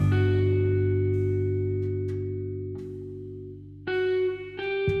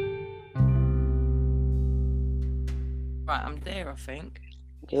Right, I'm there, I think.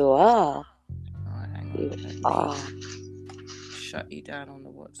 You are. Alright, hang on. You Let me are. shut you down on the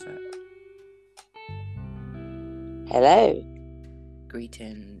WhatsApp. Hello.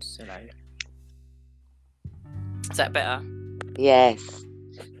 Greetings. Hello. Is that better? Yes.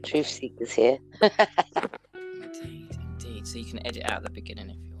 Truth Seekers here. Indeed. So you can edit out the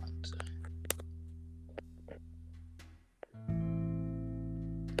beginning if you want.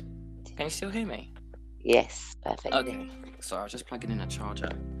 Can you still hear me? Yes, perfect. Okay. Sorry, I was just plugging in a charger.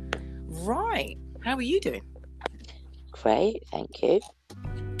 Right. How are you doing? Great, thank you.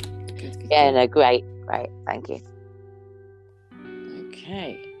 Good. Yeah, no, great, thank you.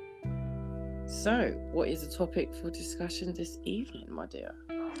 Okay. So, what is the topic for discussion this evening, my dear?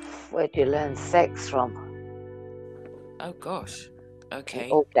 Where do you learn sex from? Oh gosh. Okay.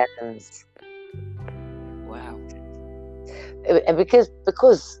 Orgasms. Wow. Because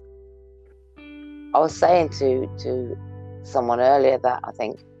I was saying to someone earlier that I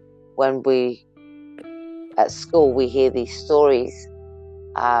think when we at school we hear these stories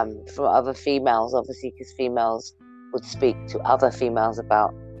from other females, obviously, because females would speak to other females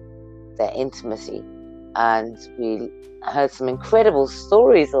about their intimacy, and we heard some incredible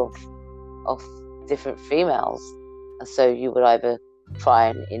stories of different females, and so you would either try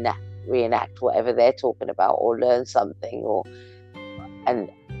and reenact whatever they're talking about or learn something, and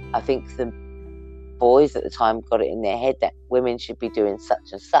I think the boys at the time got it in their head that women should be doing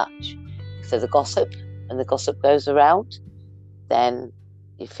such and such. So the gossip goes around, then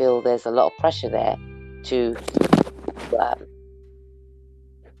you feel there's a lot of pressure there to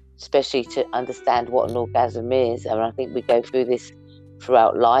especially to understand what an orgasm is. And I think we go through this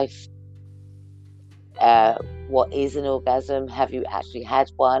throughout life. What is an orgasm? Have you actually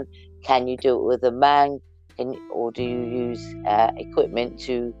had one? Can you do it with a man? Or do you use equipment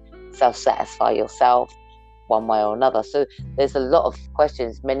to self-satisfy yourself one way or another? So there's a lot of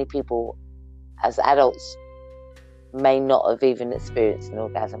questions. Many people as adults may not have even experienced an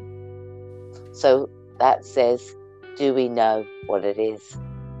orgasm. So that says, do we know what it is?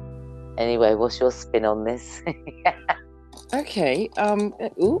 Anyway, what's your spin on this? Okay.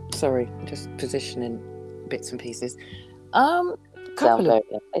 Sorry. Just positioning bits and pieces. Sound very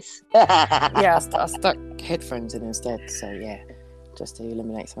nice. Yeah, I stuck headphones in instead. So yeah, just to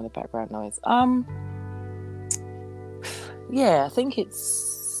eliminate some of the background noise. Yeah, I think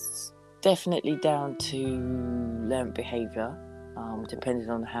it's definitely down to learned behaviour, depending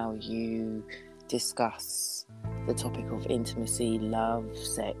on how you discuss the topic of intimacy, love,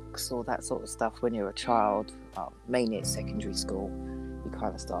 sex, all that sort of stuff when you're a child. Mainly at secondary school, you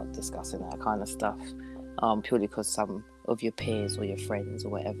kind of start discussing that kind of stuff, purely because some of your peers or your friends or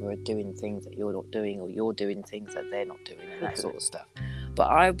whatever are doing things that you're not doing, or you're doing things that they're not doing, and that sort of stuff. But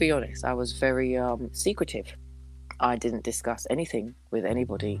I'll be honest, I was very secretive. I didn't discuss anything with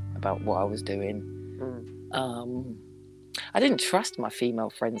anybody about what I was doing. I didn't trust my female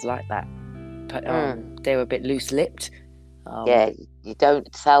friends like that, but they were a bit loose-lipped. Yeah, you don't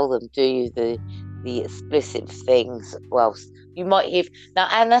tell them, do you, the explicit things? Well, you might hear now,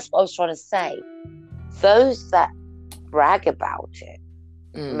 and that's what I was trying to say. Those that brag about it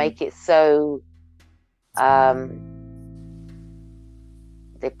make it so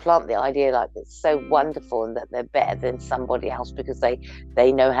they plant the idea like it's so wonderful and that they're better than somebody else because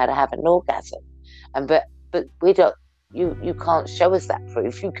they know how to have an orgasm, and but we don't. You can't show us that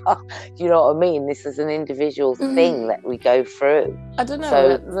proof. You can't. You know what I mean? This is an individual thing that we go through. I don't know.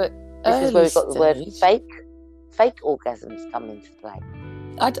 So this is where we've got the word fake orgasms come into play.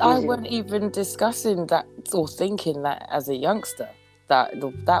 I weren't even discussing that or thinking that as a youngster. That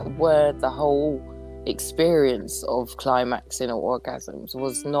word, the whole experience of climaxing or orgasms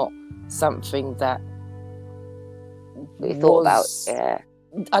was not something that we thought about. Yeah,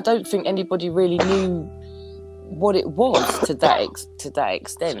 I don't think anybody really knew what it was to that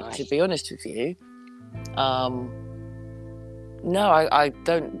extent. Sorry. To be honest with you, no, I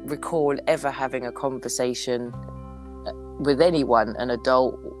don't recall ever having a conversation with anyone, an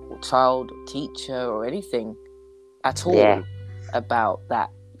adult, child, teacher, or anything at all about that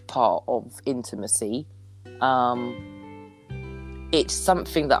part of intimacy. It's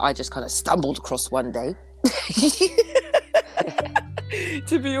something that I just kind of stumbled across one day,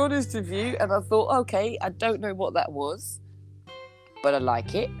 to be honest with you, and I thought, okay, I don't know what that was, but I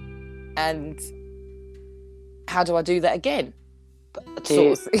like it, and how do I do that again?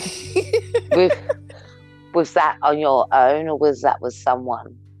 Was that on your own, or was that with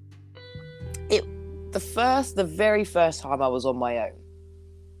someone? The very first time I was on my own.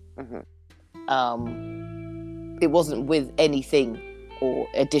 It wasn't with anything or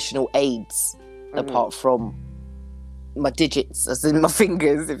additional aids apart from my digits, as in my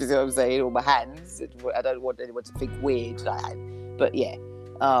fingers, if you see what I'm saying, or my hands. I don't want anyone to think weird, like, but yeah,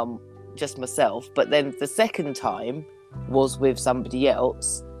 just myself. But then the second time was with somebody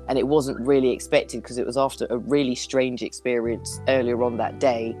else, and it wasn't really expected because it was after a really strange experience earlier on that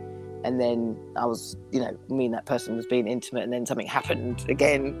day. And then I was, me and that person was being intimate, and then something happened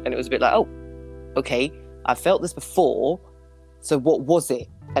again, and it was a bit like, oh, okay, I felt this before, so what was it,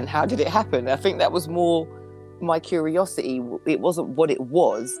 and how did it happen? I think that was more my curiosity. It wasn't what it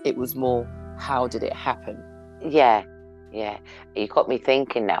was more how did it happen. Yeah, you got me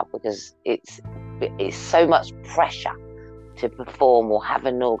thinking now, because it's so much pressure to perform or have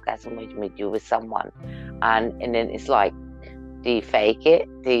an orgasm when you're with someone, and then it's like, do you fake it?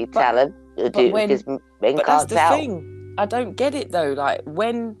 Do you tell them? Because men can't that's the tell. thing. I don't get it though. Like,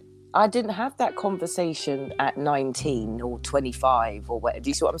 when I didn't have that conversation at 19 or 25 or whatever. Do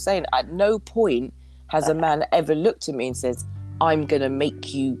you see what I'm saying? At no point has a man ever looked at me and says, I'm going to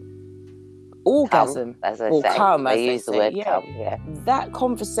make you orgasm, come, as I or say. come, as they use the word come, yeah. That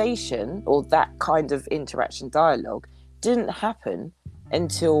conversation or that kind of interaction dialogue didn't happen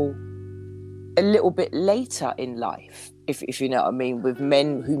until a little bit later in life, if you know what I mean, with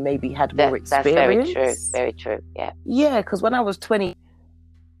men who maybe had more experience. That's very true, yeah. Yeah, because when I was 20,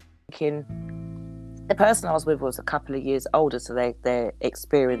 the person I was with was a couple of years older, so their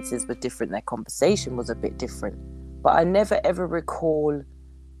experiences were different, their conversation was a bit different. But I never ever recall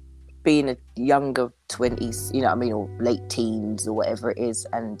being a younger 20s, you know what I mean, or late teens or whatever it is,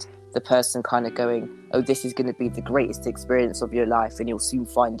 and the person kind of going, oh, this is going to be the greatest experience of your life and you'll soon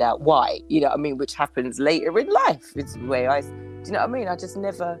find out why, you know what I mean, which happens later in life. It's the way do you know what I mean? I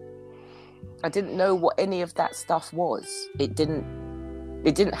didn't know what any of that stuff was. It didn't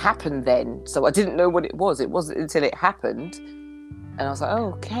happen then, so I didn't know what it was. It wasn't until it happened, and I was like,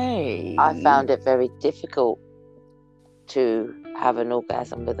 okay. I found it very difficult to have an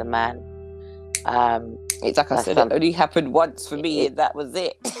orgasm with a man. It's like I said, it only happened once for me, and that was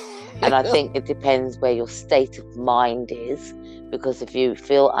it. And I think it depends where your state of mind is, because if you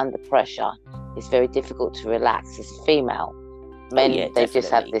feel under pressure, it's very difficult to relax as a female. Men, they just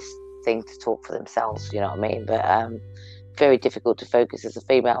have this thing to talk for themselves, you know what I mean? But very difficult to focus as a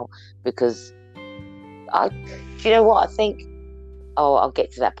female, because you know what I think? I'll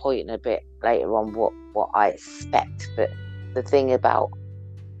get to that point in a bit later on, what I expect. But the thing about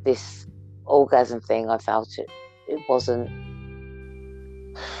this orgasm thing, I felt it wasn't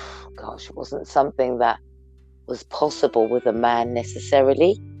something that was possible with a man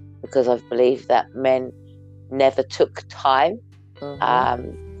necessarily, because I believe that men never took time.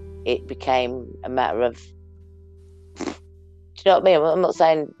 Mm-hmm. It became a matter of, do you know what I mean? I'm not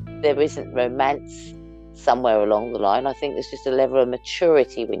saying there isn't romance somewhere along the line. I think there's just a level of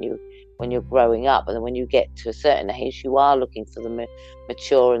maturity when you're growing up, and then when you get to a certain age, you are looking for the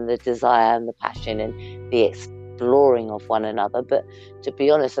mature and the desire and the passion and the exploring of one another. But to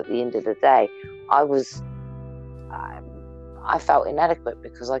be honest, at the end of the day, I felt inadequate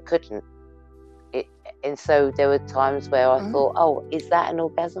because I couldn't. And so there were times where I thought, oh, is that an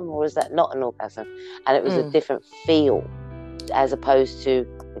orgasm or is that not an orgasm? And it was a different feel, as opposed to,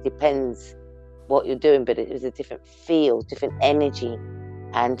 it depends what you're doing, but it was a different feel, different energy.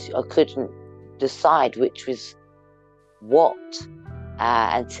 And I couldn't decide which was what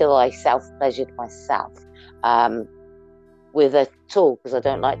until I self-pleasured myself with a tool, because I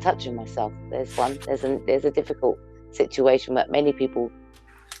don't like touching myself. There's a difficult situation where many people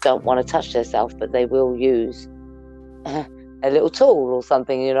don't want to touch themselves, but they will use a little tool or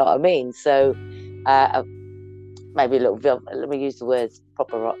something, you know what I mean? So maybe a little, let me use the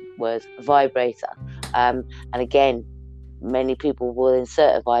proper words, vibrator. And again, many people will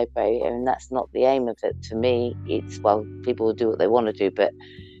insert a vibrator, and that's not the aim of it. For me, it's, well, people will do what they want to do, but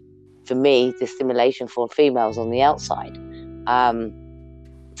for me, the stimulation for females on the outside.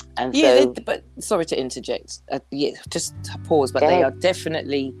 And yeah, so, but sorry to interject. Just pause. But they are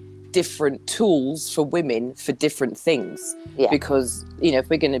definitely different tools for women for different things. Yeah. Because, you know, if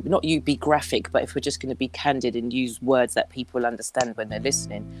we're going to not be graphic, but if we're just going to be candid and use words that people understand when they're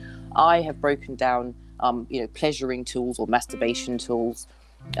listening, I have broken down, pleasuring tools or masturbation tools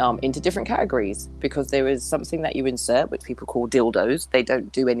into different categories, because there is something that you insert, which people call dildos. They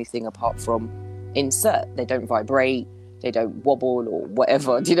don't do anything apart from insert. They don't vibrate. They don't wobble or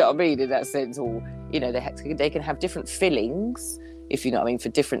whatever. Do you know what I mean? In that sense, or, you know, they can have different fillings, if you know what I mean, for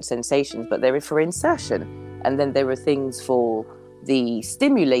different sensations, but they're for insertion. And then there are things for the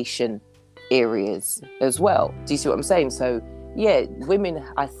stimulation areas as well. Do you see what I'm saying? So, yeah, women,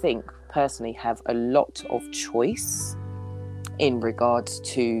 I think, personally have a lot of choice in regards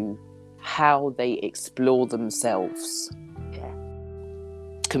to how they explore themselves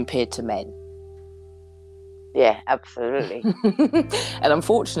compared to men. Yeah, absolutely. And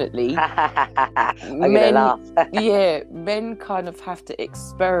unfortunately, men kind of have to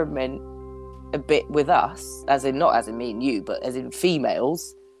experiment a bit with us, as in not as in me and you, but as in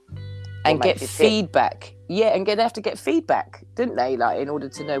females, and get feedback. Yeah, and they have to get feedback, didn't they? Like, in order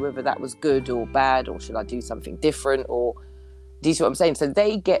to know whether that was good or bad, or should I do something different, or do you see what I'm saying? So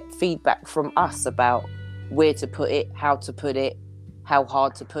they get feedback from us about where to put it, how to put it, how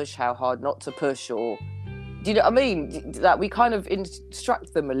hard to push, how hard not to push, or do you know what I mean? Like, we kind of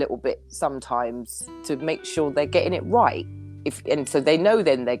instruct them a little bit sometimes to make sure they're getting it right. And so they know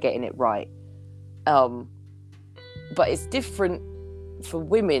then they're getting it right. But it's different for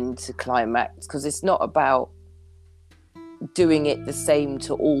women to climax, because it's not about doing it the same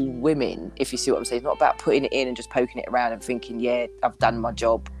to all women, if you see what I'm saying. It's not about putting it in and just poking it around and thinking, yeah, I've done my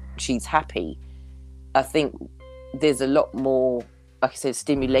job, she's happy. I think there's a lot more, like I said,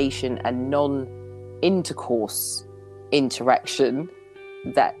 stimulation and non-intercourse interaction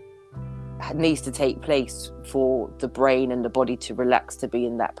that needs to take place for the brain and the body to relax, to be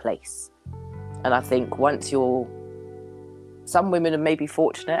in that place. And I think once some women are maybe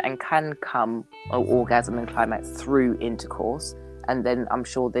fortunate and can come orgasm and climax through intercourse, and then I'm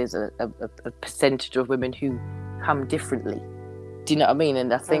sure there's a percentage of women who come differently. Do you know what I mean?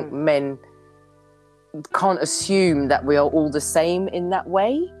 And I think men can't assume that we are all the same in that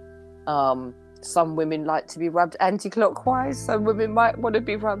way. Some women like to be rubbed anti-clockwise, some women might want to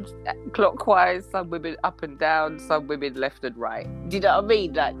be rubbed clockwise, some women up and down, some women left and right. Do you know what I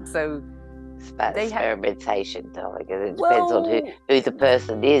mean? Like, so it's about experimentation, darling, and it depends on who the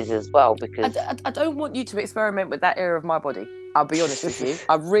person is as well. Because I don't want you to experiment with that area of my body. I'll be honest with you.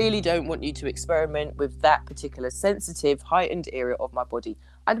 I really don't want you to experiment with that particular sensitive, heightened area of my body.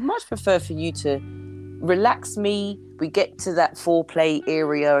 I'd much prefer for you to relax me. We get to that foreplay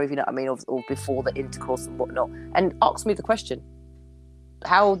area, if you know what I mean, or before the intercourse and whatnot, and ask me the question: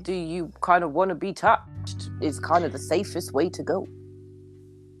 how do you kind of want to be touched? Is kind of the safest way to go.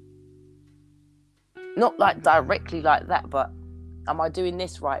 Not like directly like that, but am I doing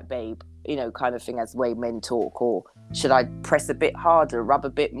this right, babe? You know, kind of thing, as the way men talk. Or should I press a bit harder, rub a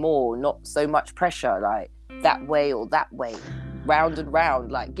bit more, not so much pressure, like that way or that way, round and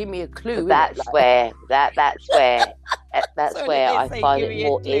round? Like, give me a clue. That's where I find it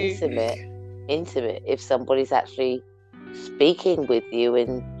more intimate if somebody's actually speaking with you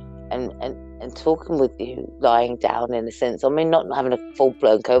and talking with you, lying down, in a sense. I mean, not having a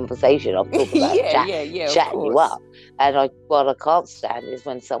full-blown conversation. I'm talking about chatting you up. And what I can't stand is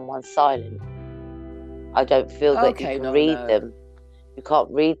when someone's silent. I don't feel that you can read them. You can't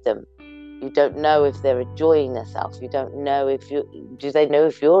read them. You don't know if they're enjoying themselves. You don't know do they know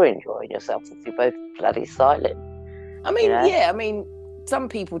if you're enjoying yourself if you're both bloody silent? I mean, you know? I mean, some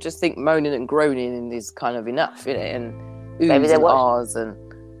people just think moaning and groaning is kind of enough, you know, and oohs and ahs and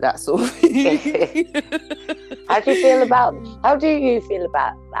that sort of thing. How do you feel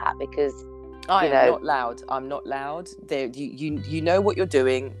about that? Because I'm not loud. You know what you're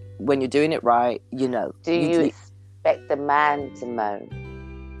doing when you're doing it right. You know. Do you expect the man to moan?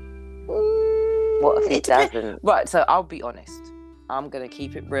 What if he doesn't? Right. So I'll be honest. I'm gonna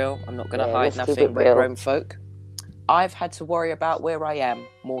keep it real. I'm not gonna hide nothing. We're grown folk. I've had to worry about where I am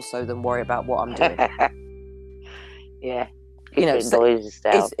more so than worry about what I'm doing. Yeah. You know, it's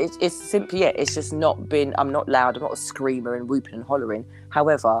simply it's just not been. I'm not loud. I'm not a screamer and whooping and hollering.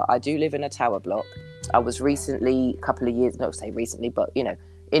 However, I do live in a tower block. I was recently, but you know,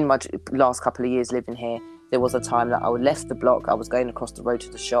 in my last couple of years living here, there was a time that I left the block. I was going across the road to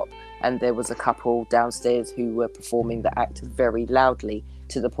the shop, and there was a couple downstairs who were performing the act very loudly,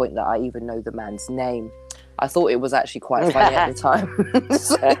 to the point that I even know the man's name. I thought it was actually quite funny at the time.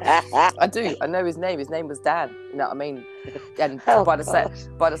 So, I know his name. His name was Dan. You know what I mean? And by the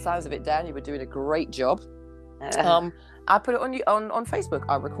sounds of it, Dan, you were doing a great job. I put it on Facebook.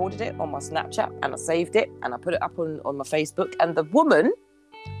 I recorded it on my Snapchat and I saved it and I put it up on my Facebook. And the woman,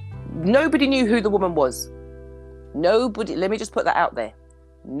 nobody knew who the woman was. Nobody. Let me just put that out there.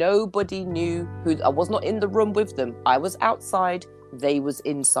 Nobody knew who. I was not in the room with them. I was outside. They was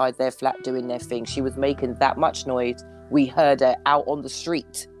inside their flat doing their thing. She was making that much noise. We heard her out on the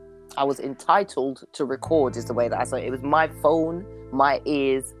street. I was entitled to record, is the way that I saw it. It was my phone, my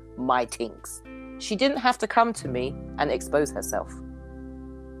ears, my tinks. She didn't have to come to me and expose herself.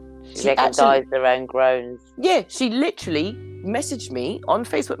 She recognised her own groans. Yeah, she literally messaged me on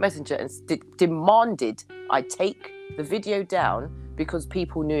Facebook Messenger and demanded I take the video down because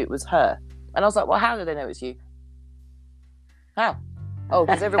people knew it was her. And I was like, well, how do they know it's you? How? oh,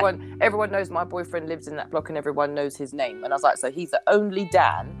 because everyone knows my boyfriend lives in that block and everyone knows his name. And I was like, so he's the only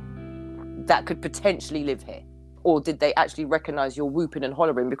Dan that could potentially live here? Or did they actually recognise you're whooping and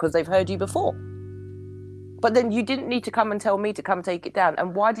hollering because they've heard you before? But then you didn't need to come and tell me to come take it down.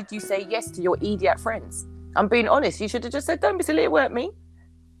 And why did you say yes to your idiot friends? I'm being honest. You should have just said, don't be silly, it weren't me.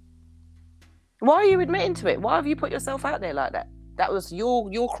 Why are you admitting to it? Why have you put yourself out there like that? That was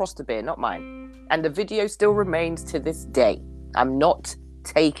your cross to bear, not mine. And the video still remains to this day. I'm not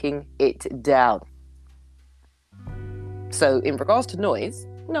taking it down. So in regards to noise,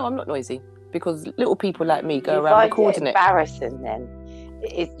 no, I'm not noisy. Because little people like me go around recording it. Embarrassing then.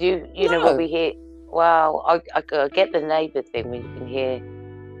 It's you know when we hear, well, I get the neighbour thing when you can hear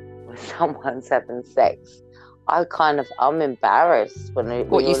when someone's having sex. I'm embarrassed when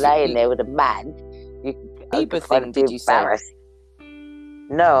you're laying there with a man. Neighbour thing, did you say?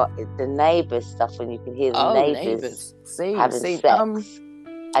 No, it's the neighbour stuff when you can hear the neighbours having sex.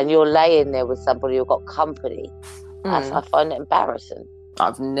 And you're laying there with somebody who's got company. I find it embarrassing.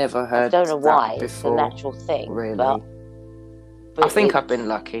 I've never heard. I don't know why. Before. It's a natural thing. Really? But I think I've been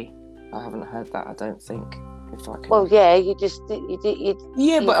lucky. I haven't heard that. I don't think. If I can. Well, yeah, you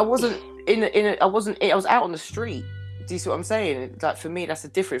but I wasn't I was out on the street. Do you see what I'm saying? Like for me, that's the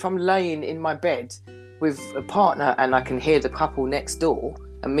difference. If I'm laying in my bed with a partner and I can hear the couple next door,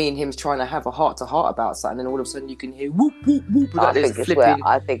 and me and him's trying to have a heart-to-heart about something, and all of a sudden you can hear whoop whoop whoop. I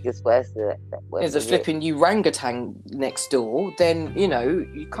think it's worse. There's a flipping orangutan next door. Then you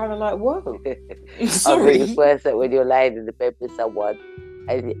kind of like, whoa. Sorry. I think it's worse that when you're laying in the bed with someone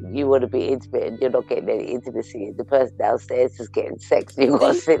and you want to be intimate and you're not getting any intimacy, and the person downstairs is getting sex, and you've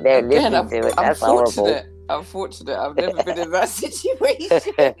got to sit there and listen to it. That's horrible. I'm fortunate. I've never been in that situation.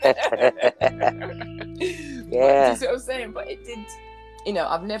 Yeah. But, you see what I'm saying? But it did.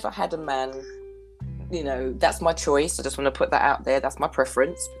 I've never had a man, that's my choice. I just want to put that out there. That's my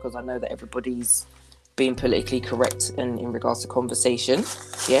preference, because I know that everybody's being politically correct in regards to conversation.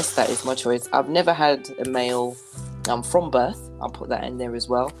 Yes, that is my choice. I've never had a male from birth. I'll put that in there as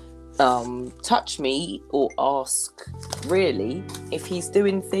well. Touch me or ask, really, if he's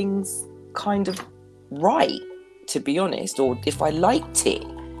doing things kind of right, to be honest, or if I liked it.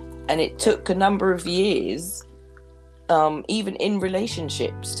 And it took a number of years, even in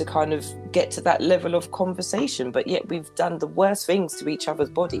relationships, to kind of get to that level of conversation. But yet we've done the worst things to each other's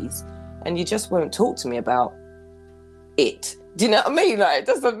bodies, and you just won't talk to me about it. Do you know what I mean? Like, it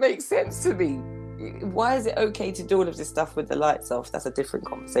doesn't make sense to me. Why is it okay to do all of this stuff with the lights off? That's a different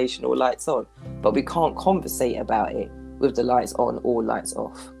conversation, or lights on. But we can't conversate about it with the lights on or lights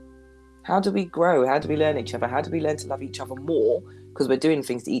off. How do we grow? How do we learn each other? How do we learn to love each other more? Because we're doing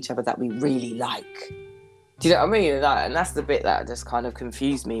things to each other that we really like. Do you know what I mean? And that's the bit that just kind of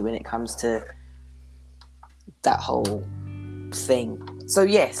confused me when it comes to that whole thing. So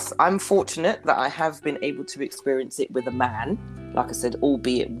yes, I'm fortunate that I have been able to experience it with a man. Like I said,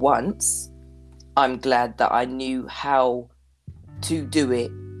 albeit once. I'm glad that I knew how to do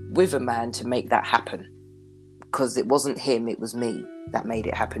it with a man to make that happen. Because it wasn't him, it was me that made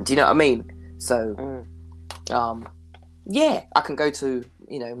it happen. Do you know what I mean? So, yeah, I can go to,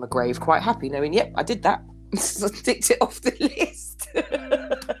 my grave quite happy knowing, yep, I did that. I ticked it off the list.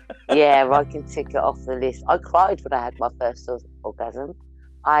 Yeah, I can tick it off the list. I cried when I had my first orgasm.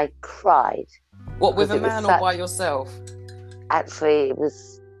 I cried. What, with a man or by yourself? Actually, it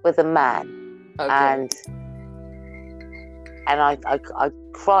was with a man. Okay. And I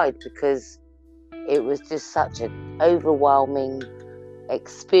cried because it was just such an overwhelming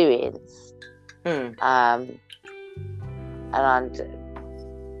experience. And I'd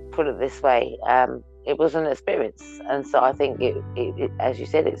put it this way, it was an experience, and so I think it as you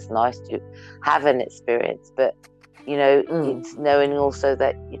said, it's nice to have an experience, but it's knowing also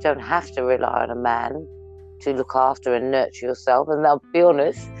that you don't have to rely on a man to look after and nurture yourself. And I'll be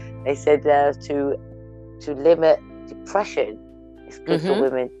honest, they said to limit depression, it's good for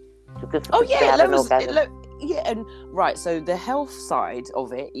women. It's good for people to have an orgasm. And right, so the health side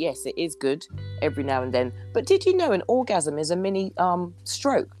of it, yes, it is good every now and then. But did you know an orgasm is a mini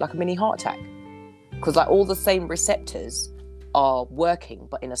stroke, like a mini heart attack? Because like all the same receptors are working,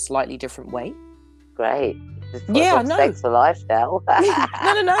 but in a slightly different way. Great. Yeah, I know. Sex for life now.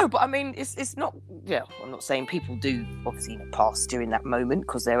 No. But I mean, it's not. Yeah, I'm not saying people do obviously pass during that moment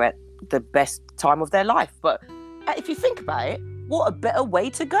because they're at the best time of their life. But if you think about it, what a better way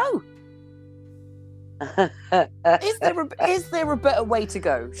to go. Is there a better way to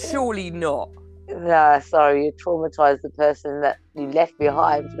go? Surely not. No, sorry, you traumatized the person that you left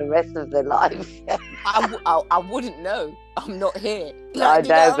behind for the rest of their life. I wouldn't know. I'm not here. I Do know,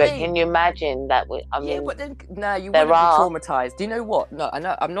 you what but I mean? can you imagine that? Yeah, but then no, you there wouldn't be are- traumatized. Do you know what? No, I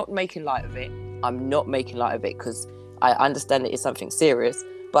know. I'm not making light of it. I'm not making light of it because I understand it is something serious.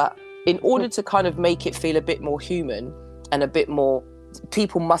 But in order to kind of make it feel a bit more human and a bit more,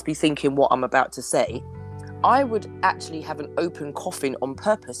 people must be thinking what I'm about to say. I would actually have an open coffin on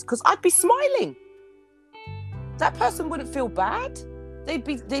purpose because I'd be smiling. That person wouldn't feel bad. They'd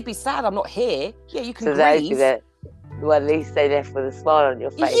be sad. I'm not here. Yeah, you can So they'd be grieve. there. Well, at least they left with a smile on your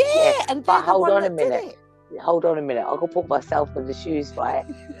face. Yeah, and but they're the hold one on a that did minute. it. Hold on a minute. I'll go put myself in the shoes, right?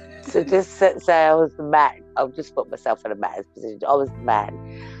 So just say I was the man. I'll just put myself in a man's position. I was the man,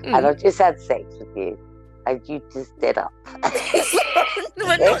 and I just had sex with you, and you just did up.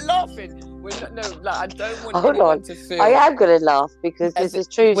 We're not laughing. We're not. No, like, I don't want Hold anyone on. to feel. I am going to laugh because this is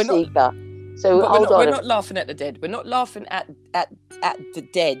Truth we're not- Seeker. So But hold on. we're not laughing at the dead. We're not laughing at the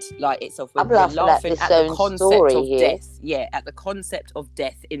dead like itself. I'm We're laughing laughing at at this the own concept story of here. death. Yeah, at the concept of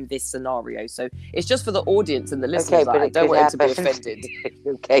death in this scenario. So it's just for the audience and the listeners. Okay, like, but I it don't could want them to happen. be offended.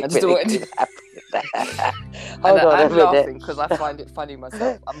 Okay, I but just don't want it could happen. And Hold on a I'm minute. laughing because I find it funny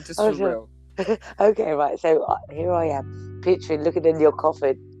myself. I'm just for real. Okay, right. So here I am, picturing, looking in your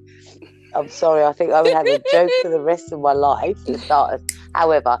coffin. I'm sorry. I think I would have a joke for the rest of my life for starters.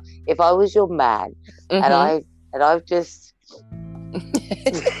 However, if I was your man and I've just,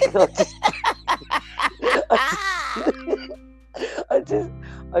 I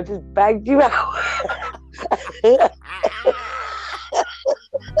just banged you out.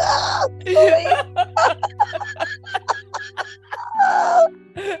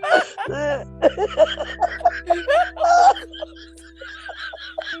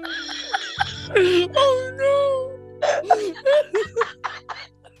 Oh no!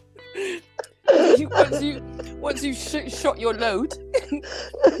 Once you shot your load.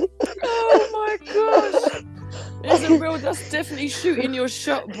 Oh my gosh! It's a real. That's definitely shooting your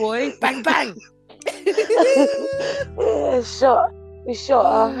shot, boy. Bang bang. Yeah, shot. You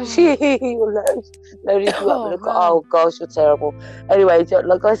shot her. She loaded you up. Oh gosh, you're terrible. Anyway,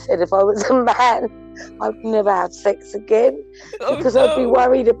 like I said, if I was a man, I'd never have sex again because I'd be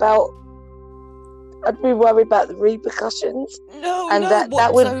worried about the repercussions. And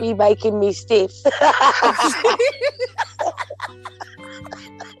that would be making me stiff.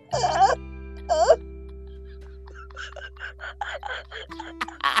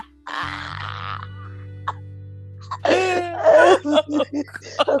 I'm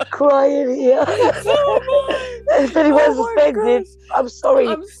crying here. If anyone's offended, I'm sorry.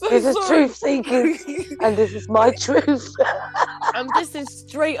 This is Truth Seekers, and this is my truth. And this is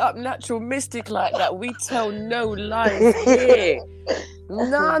straight up natural mystic like that. We tell no lies here.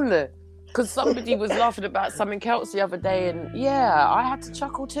 None. Because somebody was laughing about something else the other day, and yeah, I had to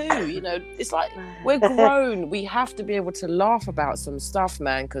chuckle too. You know, it's like we're grown. We have to be able to laugh about some stuff,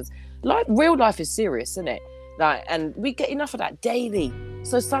 man, because real life is serious, isn't it? Like, and we get enough of that daily.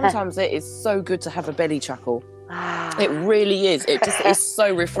 So sometimes it is so good to have a belly chuckle. It really is. It just is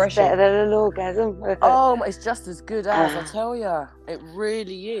so refreshing. It's better than an orgasm. Oh, it's just as good as, I tell you. It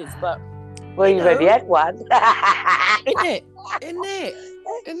really is. But well, you've already had one. Isn't it?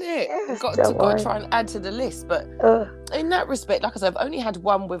 Got to try and add to the list. But in that respect, like I said, I've only had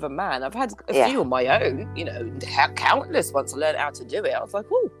one with a man. I've had a few on my own, you know, countless once I learned how to do it. I was like,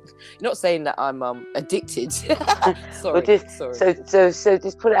 oh, you're not saying that I'm addicted. Sorry. So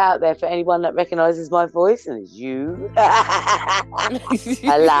just put it out there for anyone that recognises my voice, and it's you.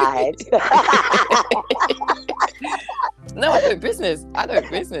 I lied. No, I do business.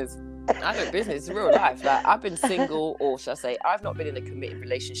 It's real life. Like, I've been single, or should I say, I've not been in a committed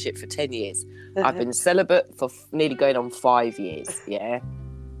relationship for 10 years. I've been celibate for nearly going on 5 years. Yeah.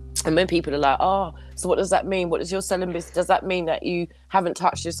 And when people are like, oh, so what does that mean? What is your selling business? Does that mean that you haven't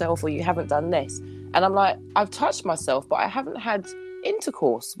touched yourself or you haven't done this? And I'm like, I've touched myself, but I haven't had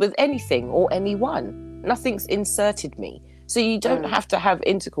intercourse with anything or anyone. Nothing's inserted me. So you don't have to have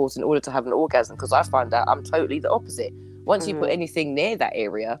intercourse in order to have an orgasm, because I find out I'm totally the opposite. Once you put anything near that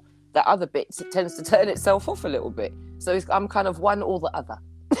area, that other bit tends to turn itself off a little bit. So I'm kind of one or the other.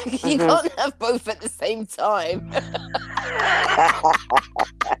 You can't have both at the same time.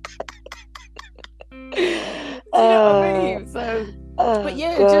 Do you know what I mean? So, but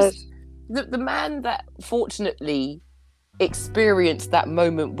yeah, just the man that fortunately experienced that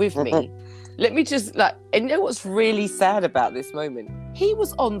moment with me. Let me just and you know what's really sad about this moment? He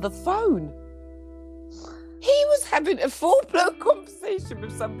was on the phone. He was having a full-blown conversation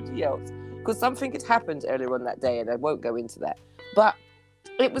with somebody else, because something had happened earlier on that day, and I won't go into that. But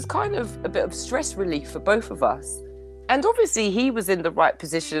it was kind of a bit of stress relief for both of us. And obviously he was in the right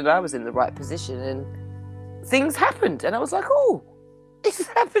position and I was in the right position, and things happened. And I was like, oh, this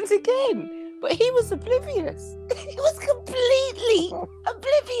happens again. But he was oblivious. He was completely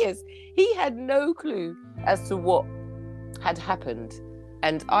oblivious. He had no clue as to what had happened.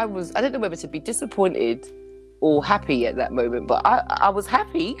 And I don't know whether to be disappointed or happy at that moment, but I was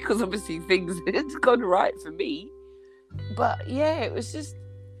happy because obviously things had gone right for me. But yeah, it was just,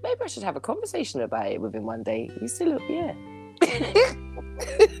 maybe I should have a conversation about it with him one day. You still, yeah.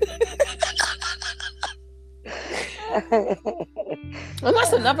 And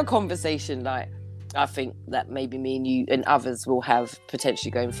that's another conversation, like, I think that maybe me and you and others will have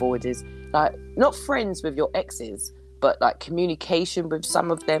potentially going forward, is like, not friends with your exes, but like communication with some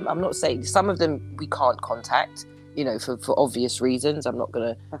of them. I'm not saying some of them we can't contact, you know, for obvious reasons. I'm not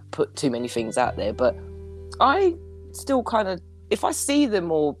going to put too many things out there, but I still kind of, if I see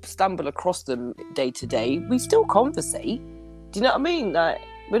them or stumble across them day to day, we still conversate. Do you know what I mean? Like,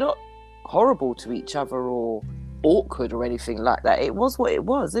 we're not horrible to each other or awkward or anything like that. It was what it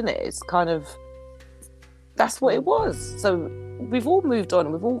was, isn't it? It's kind of, that's what it was. So we've all moved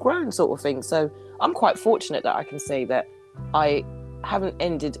on, we've all grown, sort of thing. So I'm quite fortunate that I can say that I haven't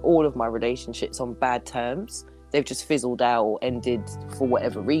ended all of my relationships on bad terms. They've just fizzled out or ended for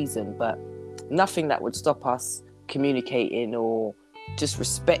whatever reason, but nothing that would stop us communicating or just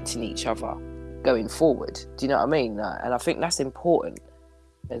respecting each other going forward. Do you know what I mean? And I think that's important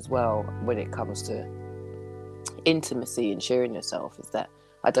as well when it comes to intimacy and sharing yourself, is that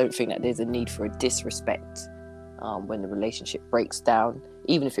I don't think that there's a need for a disrespect when the relationship breaks down.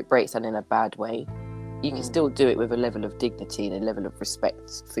 Even if it breaks down in a bad way, you can still do it with a level of dignity and a level of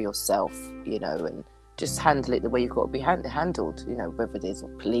respect for yourself, you know, and just handle it the way you've got to be handled, you know, whether there's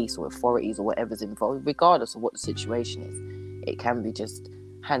police or authorities or whatever's involved, regardless of what the situation is. It can be just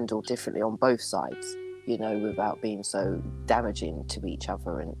handled differently on both sides, you know, without being so damaging to each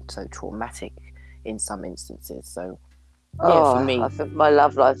other and so traumatic in some instances. So yeah, for me, I think my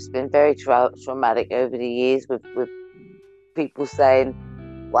love life's been very traumatic over the years with people saying,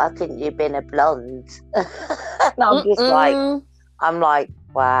 why couldn't you have been a blonde? And I'm just like,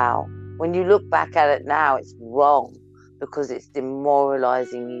 wow. When you look back at it now, it's wrong because it's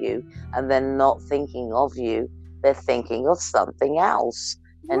demoralizing you, and they're not thinking of you. They're thinking of something else,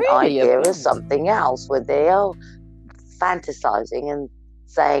 an idea of something else, where they are fantasizing and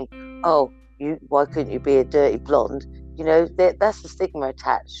saying, oh, why couldn't you be a dirty blonde? You know, that's the stigma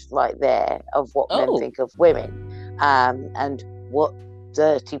attached right there of what men think of women. And what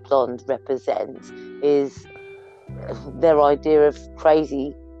dirty blonde represents is their idea of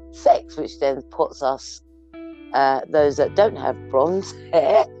crazy sex, which then puts us, those that don't have bronze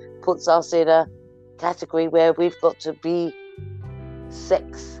hair, puts us in a category where we've got to be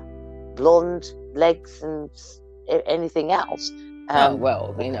sex, blonde, legs, and anything else.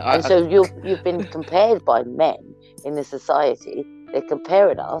 Well, you know, so you've been compared by men in the society. They're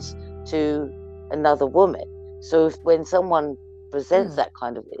comparing us to another woman. So when someone presents that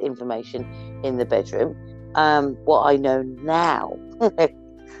kind of information in the bedroom, what I know now,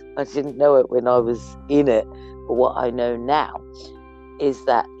 I didn't know it when I was in it, but what I know now is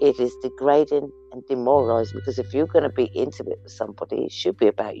that it is degrading and demoralizing, because if you're going to be intimate with somebody, it should be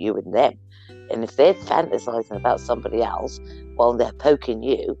about you and them. And if they're fantasizing about somebody else while they're poking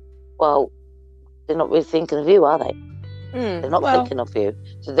you, well, they're not really thinking of you, are they? They're not thinking of you.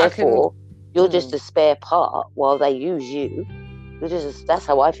 So therefore, you're just a spare part while they use you. That's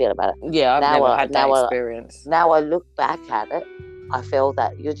how I feel about it. Yeah, I've never had that experience. Now I look back at it, I feel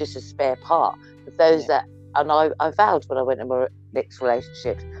that you're just a spare part. But those that, and I vowed when I went into my next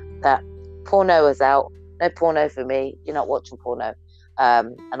relationship that porno is out. No porno for me. You're not watching porno.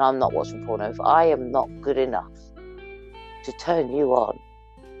 And I'm not watching porno. If I am not good enough to turn you on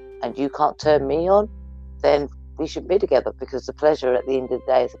and you can't turn me on, then we should be together, because the pleasure at the end of the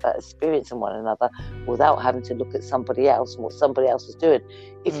day is about experiencing one another without having to look at somebody else and what somebody else is doing.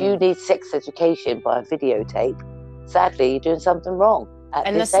 If you need sex education by a videotape, sadly, you're doing something wrong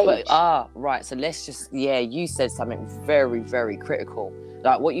at this age. Right. So let's just, you said something very, very critical.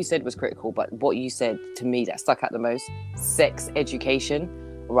 Like, what you said was critical, but what you said to me that stuck out the most, sex education.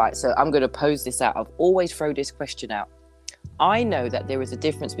 Right. So I'm going to pose this out. I've always throw this question out. I know that there is a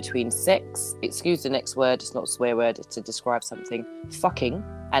difference between sex, excuse the next word, it's not a swear word, it's to describe something, fucking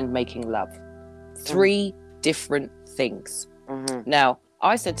and making love. 3 different things. Now,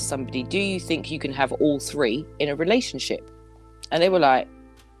 I said to somebody, do you think you can have all 3 in a relationship? And they were like,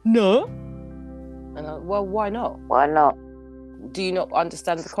 no. And I, well, why not? Why not? Do you not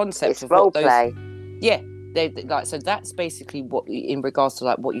understand the concept it's of role what those... play. Yeah, they like, so that's basically what, in regards to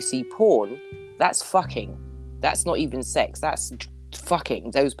like what you see porn, that's fucking. That's not even sex. That's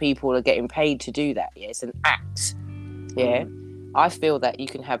fucking. Those people are getting paid to do that. Yeah, it's an act. Yeah, I feel that you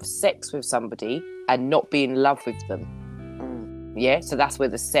can have sex with somebody and not be in love with them. Yeah, so that's where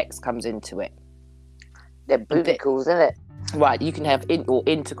the sex comes into it. They're booty calls, isn't it? Right, you can have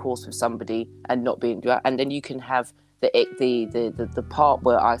intercourse with somebody and not being, and then you can have the part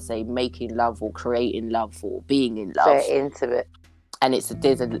where I say making love or creating love or being in love. Very intimate. And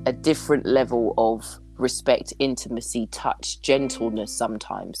there's a different level of respect, intimacy, touch, gentleness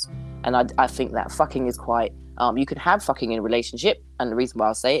sometimes. And I think that fucking is quite, you can have fucking in a relationship, and the reason why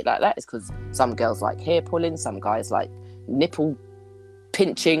I'll say it like that is because some girls like hair pulling, some guys like nipple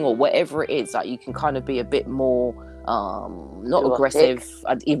pinching or whatever it is. Like, you can kind of be a bit more not erotic. Aggressive,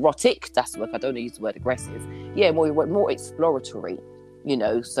 erotic, that's the word, I don't use the word aggressive, more exploratory, you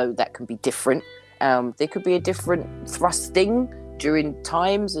know, so that can be different. There could be a different thrusting during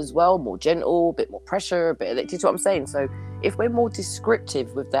times as well, more gentle, a bit more pressure, a bit of, do you know what I'm saying? So if we're more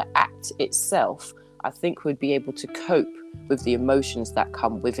descriptive with the act itself, I think we'd be able to cope with the emotions that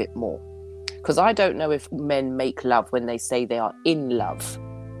come with it more. Because I don't know if men make love when they say they are in love.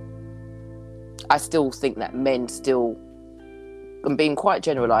 I still think that men still, I'm being quite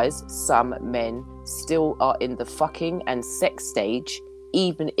generalised, some men still are in the fucking and sex stage,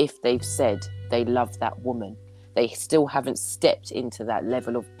 even if they've said they love that woman. They still haven't stepped into that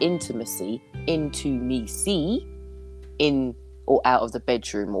level of intimacy, intimacy, in or out of the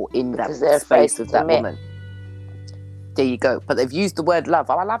bedroom or in that space with that woman. There you go. But they've used the word love.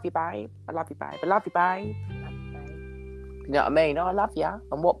 Oh, I love you, babe. I love you, babe. I love you, babe. You know what I mean? Oh, I love you.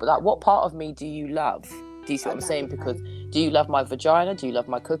 And what part of me do you love? Do you see what I'm saying? Because do you love my vagina? Do you love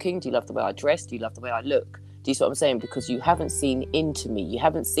my cooking? Do you love the way I dress? Do you love the way I look? Do you see what I'm saying? Because you haven't seen into me. You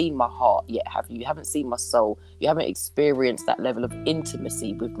haven't seen my heart yet, have you? You haven't seen my soul. You haven't experienced that level of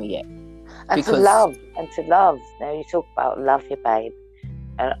intimacy with me yet. And to love. Now you talk about love your babe.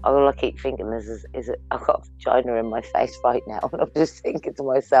 And all I keep thinking is I've got a vagina in my face right now. And I'm just thinking to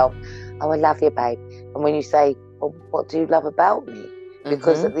myself, oh, I love you, babe. And when you say, well, what do you love about me?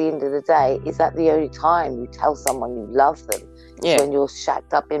 Because at the end of the day, is that the only time you tell someone you love them? Yeah. When you're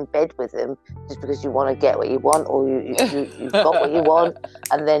shacked up in bed with them just because you want to get what you want, or you've got what you want,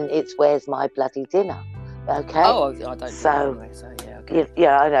 and then it's where's my bloody dinner? Okay. Oh, I don't. So yeah, okay.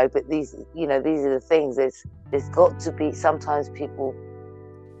 Yeah, I know, but these are the things. There's got to be, sometimes people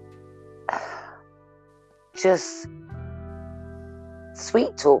just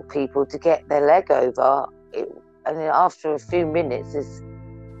sweet talk people to get their leg over, and then after a few minutes,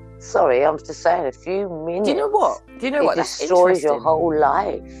 sorry, I'm just saying, a few minutes. Do you know what? It destroys your whole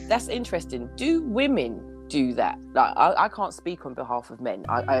life. That's interesting. Do women do that? Like, I can't speak on behalf of men.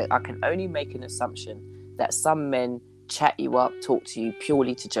 I can only make an assumption that some men chat you up, talk to you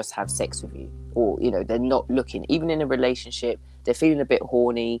purely to just have sex with you, or they're not looking. Even in a relationship, they're feeling a bit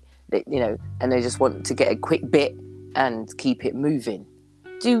horny, and they just want to get a quick bit and keep it moving.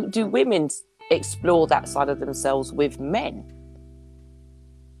 Do women explore that side of themselves with men?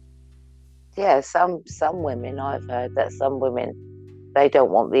 Yeah, some women, I've heard that some women, they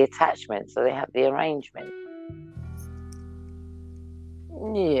don't want the attachment, so they have the arrangement.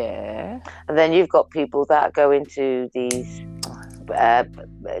 Yeah. And then you've got people that go into these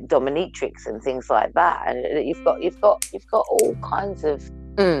dominatrix and things like that, and you've got all kinds of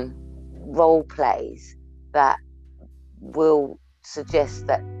role plays that will suggest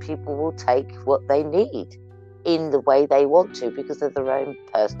that people will take what they need in the way they want to because of their own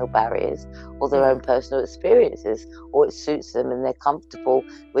personal barriers or their own personal experiences, or it suits them and they're comfortable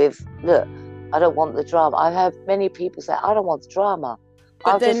with, look, I don't want the drama. I've heard many people say, I don't want the drama.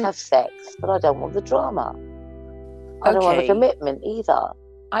 I'll just have sex, but I don't want the drama. I don't want the commitment either.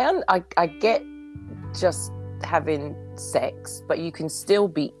 I get just having sex, but you can still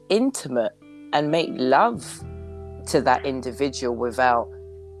be intimate and make love to that individual without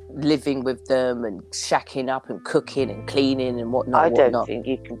living with them and shacking up and cooking and cleaning and whatnot. I don't think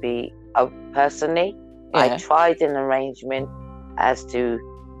you can be, personally, I tried an arrangement as to,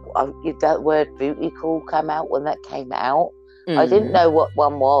 that word booty call come out when that came out. I didn't know what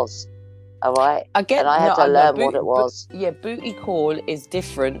one was. All right. I had to learn what it was. Booty call is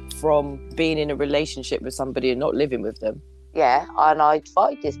different from being in a relationship with somebody and not living with them. Yeah, and I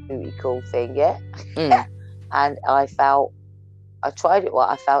tried this booty call thing, and I tried it.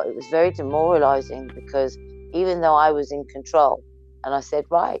 I felt it was very demoralising because even though I was in control, and I said,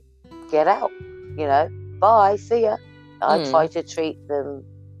 right, get out, bye, see ya. I tried to treat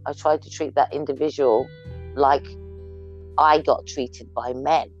that individual like I got treated by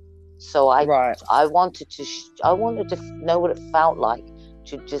men. So I Right. wanted to know what it felt like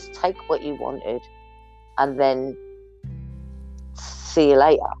to just take what you wanted and then see you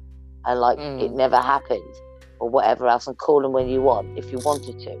later, and like it never happened, or whatever else, and call them when you want if you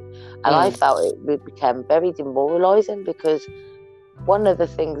wanted to. And I felt it became very demoralizing, because one of the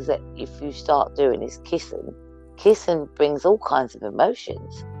things that if you start doing is kissing brings all kinds of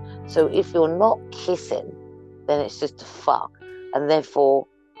emotions. So if you're not kissing, then it's just a fuck, and therefore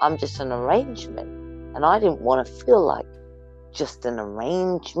I'm just an arrangement, and I didn't want to feel like just an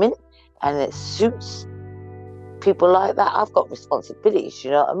arrangement, and it suits people like that. I've got responsibilities, you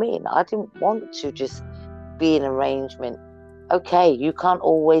know what I mean? I didn't want to just be an arrangement. Okay, you can't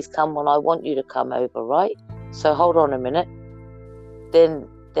always come when I want you to come over, right? So hold on a minute. Then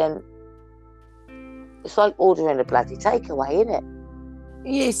it's like ordering a bloody takeaway, isn't it?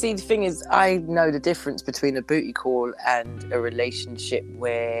 Yeah, see, the thing is, I know the difference between a booty call and a relationship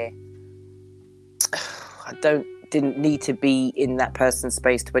where I didn't need to be in that person's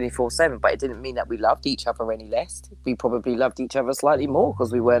space 24/7, but it didn't mean that we loved each other any less. We probably loved each other slightly more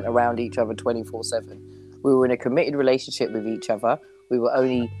because we weren't around each other 24/7. We were in a committed relationship with each other. We were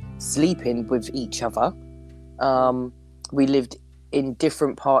only sleeping with each other. We lived in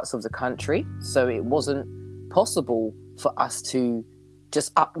different parts of the country, so it wasn't possible for us to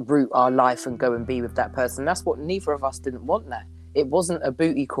just uproot our life and go and be with that person. That's what neither of us didn't want. That it wasn't a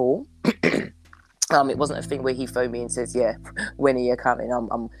booty call. It wasn't a thing where he phoned me and says, "Yeah, when are you coming?"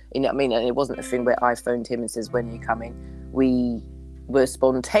 I'm, you know what I mean? And it wasn't a thing where I phoned him and says, "When are you coming?" We were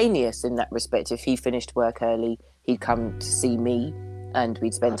spontaneous in that respect. If he finished work early, he'd come to see me, and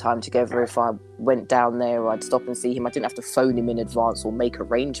we'd spend time together. If I went down there, I'd stop and see him. I didn't have to phone him in advance or make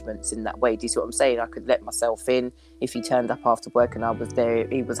arrangements in that way. Do you see what I'm saying? I could let myself in. If he turned up after work and I was there,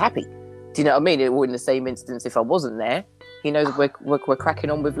 he was happy. Do you know what I mean? Or in the same instance, if I wasn't there, he knows we're cracking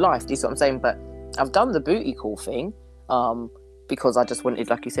on with life. Do you see what I'm saying? But I've done the booty call thing because I just wanted,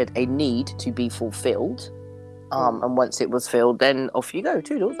 like you said, a need to be fulfilled. And once it was filled, then off you go,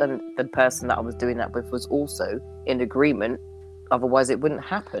 toodles. And the person that I was doing that with was also in agreement. Otherwise, it wouldn't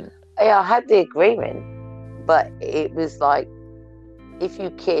happen. Yeah, I had the agreement, but it was like, if you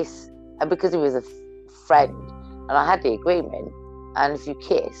kiss, and because he was a friend, and I had the agreement, and if you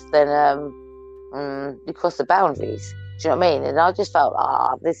kiss, then you cross the boundaries. Do you know what I mean? And I just felt,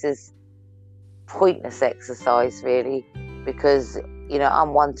 this is pointless exercise, really, because you know I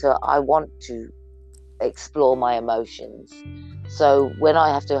want to explore my emotions. So when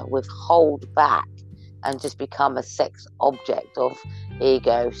I have to withhold back and just become a sex object of, here you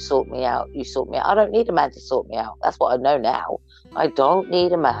go, sort me out, you sort me out. I don't need a man to sort me out. That's what I know now. I don't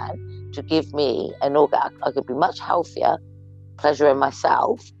need a man to give me an orgasm. I could be much healthier, pleasuring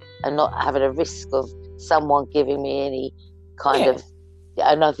myself, and not having a risk of someone giving me any kind of.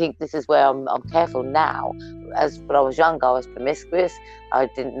 And I think this is where I'm careful now. As when I was younger, I was promiscuous. I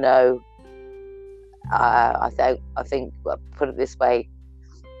didn't know. I think, put it this way.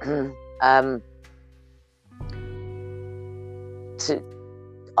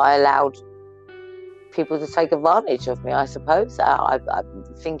 I allowed people to take advantage of me, I suppose. I'm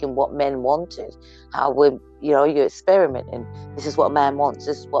thinking what men wanted, how you're experimenting. This is what a man wants.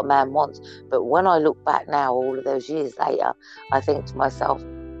 This is what a man wants. But when I look back now, all of those years later, I think to myself,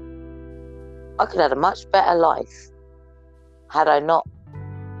 I could have had a much better life had I not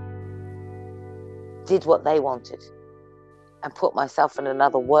did what they wanted and put myself in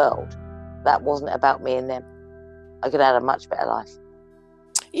another world that wasn't about me and them. I could have had a much better life.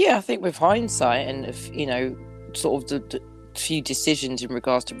 Yeah, I think with hindsight and if, sort of the few decisions in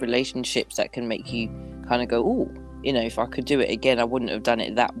regards to relationships that can make you kind of go, oh, if I could do it again, I wouldn't have done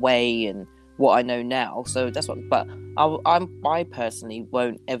it that way, and what I know now. So that's what. But I personally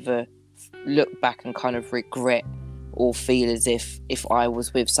won't ever look back and kind of regret or feel as if I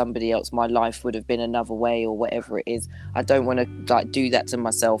was with somebody else, my life would have been another way or whatever it is. I don't want to do that to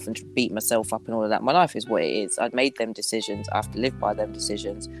myself and beat myself up and all of that. My life is what it is. I've made them decisions. I have to live by them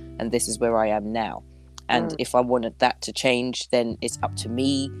decisions, and this is where I am now. And if I wanted that to change, then it's up to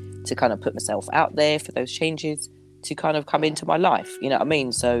me to kind of put myself out there for those changes to kind of come into my life. You know what I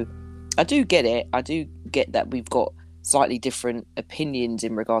mean? So I do get it. I do get that we've got slightly different opinions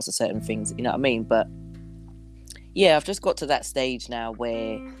in regards to certain things. You know what I mean? But yeah, I've just got to that stage now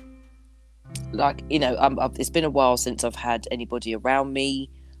where, like, it's been a while since I've had anybody around me.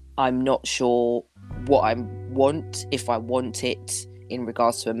 I'm not sure what I want, if I want it in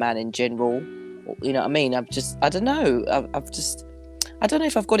regards to a man in general. You know what I mean? I don't know. I don't know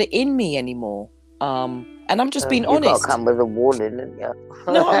if I've got it in me anymore. And And I'm just being You've got honest. to come with a warning, haven't you?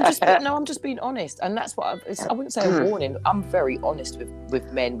 No, I'm just being honest, and that's what I wouldn't say a warning. I'm very honest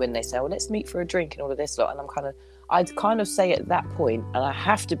with men when they say, "Oh, let's meet for a drink" and all of this lot, and I'd kind of say at that point, and I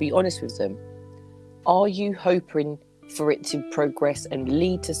have to be honest with them. Are you hoping for it to progress and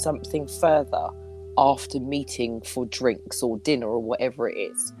lead to something further after meeting for drinks or dinner or whatever it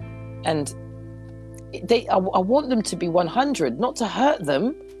is? And I want them to be 100, not to hurt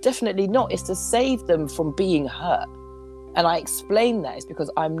them. Definitely not. It's to save them from being hurt. And I explain that is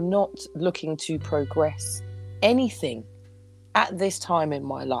because I'm not looking to progress anything at this time in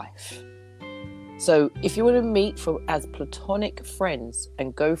my life. So if you want to meet as platonic friends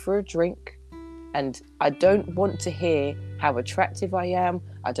and go for a drink, and I don't want to hear how attractive I am.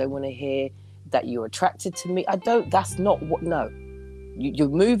 I don't want to hear that you're attracted to me. That's not what, no. You're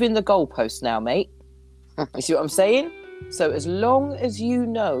moving the goalpost now, mate. You see what I'm saying? So as long as you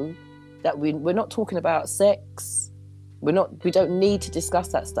know that we're not talking about sex, we don't need to discuss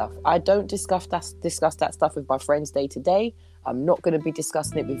that stuff. I don't discuss that stuff with my friends day to day. I'm not going to be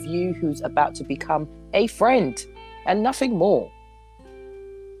discussing it with you, who's about to become a friend, and nothing more.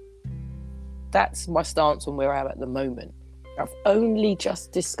 That's my stance on where I am at the moment. I've only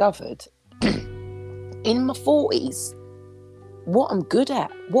just discovered in my 40s what I'm good at,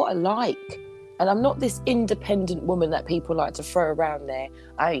 what I like. And I'm not this independent woman that people like to throw around there.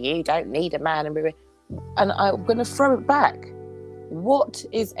 Oh, you don't need a man. And I'm going to throw it back. What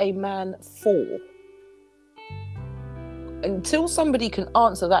is a man for? Until somebody can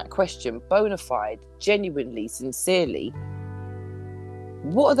answer that question, bona fide, genuinely, sincerely,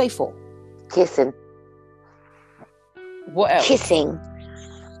 what are they for? Kissing. What else?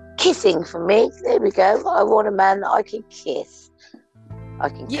 Kissing for me. There we go. I want a man that I can kiss. I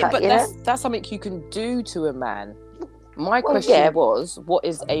can cut, but that's something you can do to a man. My question was, what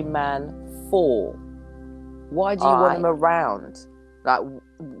is a man for? Why do you want him around?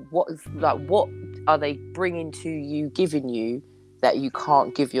 What are they bringing to you, giving you, that you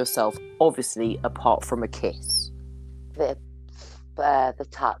can't give yourself, obviously, apart from a kiss? The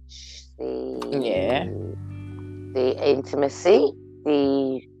touch, the intimacy,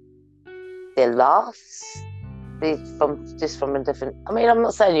 the laughs, from a different. I mean, I'm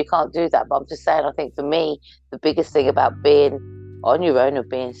not saying you can't do that, but I'm just saying I think for me the biggest thing about being on your own or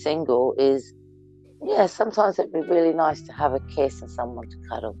being single is, sometimes it'd be really nice to have a kiss and someone to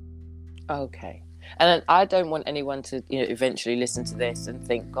cuddle. Okay. And then I don't want anyone to, eventually listen to this and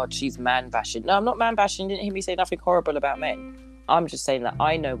think, God, she's man bashing. No, I'm not man bashing. You didn't hear me say nothing horrible about men. I'm just saying that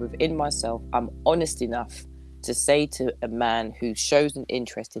I know within myself, I'm honest enough to say to a man who shows an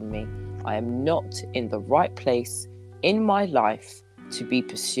interest in me, I am not in the right place in my life to be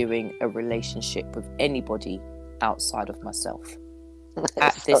pursuing a relationship with anybody outside of myself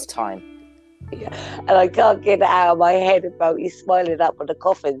at this time. Yeah. And I can't get it out of my head about you smiling up on the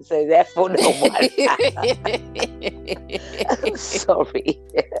coffin, so therefore no one. I'm sorry.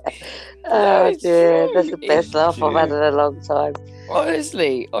 Oh dear, that's the best laugh I've had in a long time.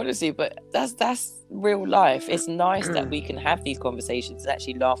 Honestly, but that's real life. It's nice that we can have these conversations and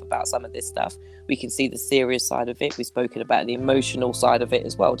actually laugh about some of this stuff. We can see the serious side of it. We've spoken about the emotional side of it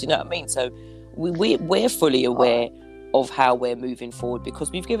as well. Do you know what I mean? So we're fully aware of how we're moving forward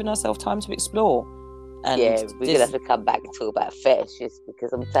because we've given ourselves time to explore. And we're going to have to come back and talk about fetishes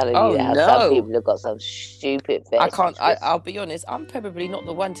because I'm telling you now, some people have got some stupid fetishes. I'll be honest, I'm probably not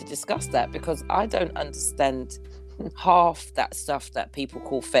the one to discuss that because I don't understand half that stuff that people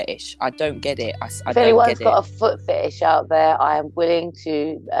call fetish. I don't get it. If anyone's got a foot fetish out there, I am willing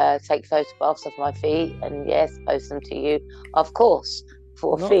to take photographs of my feet and post them to you, of course,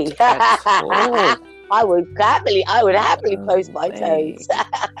 for a fee. I would happily post my toes.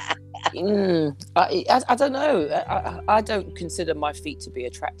 I don't know. I don't consider my feet to be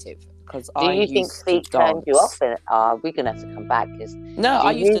attractive because Do you think feet turn you off? We're gonna have to come back because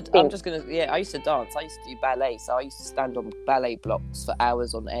I used to dance. I used to do ballet, so I used to stand on ballet blocks for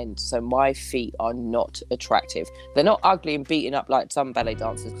hours on end. So my feet are not attractive. They're not ugly and beaten up like some ballet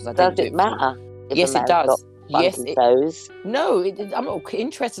dancers because I didn't do it. Does it matter? Yes, it does. Toes. No, I'm not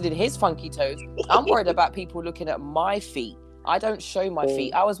interested in his funky toes. I'm worried about people looking at my feet. I don't show my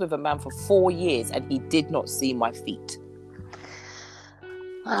feet. I was with a man for 4 years and he did not see my feet.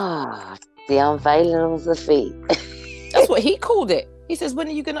 The unveiling of the feet. That's what he called it. He says, when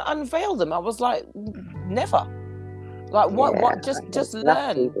are you going to unveil them? I was like, never. Like, what? Just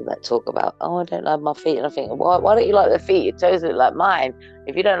learn. People that talk about, I don't like my feet. And I think, why don't you like the feet? Your toes look like mine.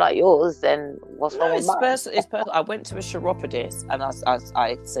 If you don't like yours, then what's wrong with mine? It's personal. I went to a chiropodist and I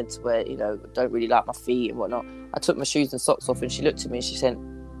said to her, don't really like my feet and whatnot. I took my shoes and socks off and she looked at me and she said,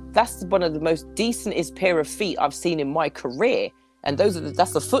 that's one of the most decentest pair of feet I've seen in my career. And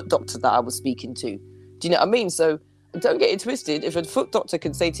that's the foot doctor that I was speaking to. Do you know what I mean? So don't get it twisted. If a foot doctor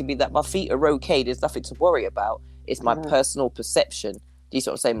can say to me that my feet are okay, there's nothing to worry about. It's my personal perception. Do you see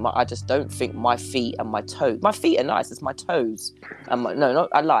what I'm saying? I just don't think my feet and my toes. My feet are nice. It's my toes. I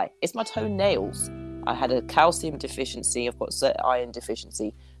lie. It's my toenails. I had a calcium deficiency. I've got certain iron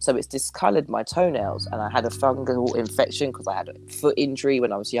deficiency. So it's discoloured my toenails. And I had a fungal infection because I had a foot injury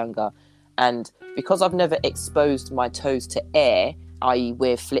when I was younger. And because I've never exposed my toes to air, i.e.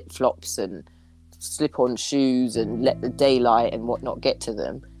 wear flip-flops and slip-on shoes and let the daylight and whatnot get to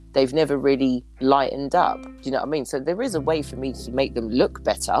them, they've never really lightened up. Do you know what I mean? So there is a way for me to make them look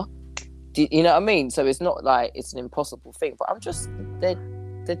better. Do you know what I mean? So it's not like it's an impossible thing, but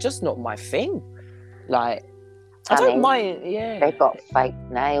they're just not my thing. Like, I don't mind. Yeah, they've got fake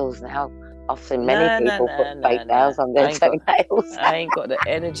nails now. I've seen many people put fake nails on their toenails. I ain't got the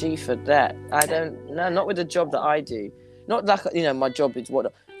energy for that. Not with the job that I do. Not like, my job is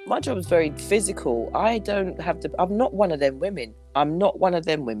my job is very physical. I'm not one of them women. I'm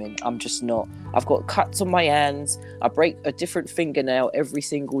just not. I've got cuts on my hands. I break a different fingernail every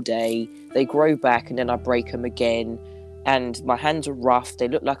single day. They grow back and then I break them again. And my hands are rough. They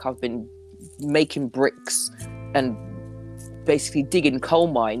look like I've been making bricks and basically digging coal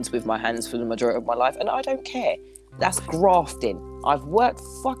mines with my hands for the majority of my life. And I don't care. That's grafting. I've worked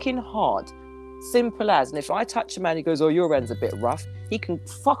fucking hard. Simple as. And if I touch a man, he goes, "Oh, your hand's a bit rough," he can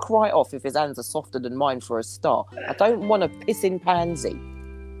fuck right off if his hands are softer than mine for a start. I don't want a pissing pansy.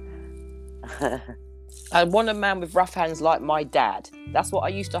 I want a man with rough hands like my dad. That's what I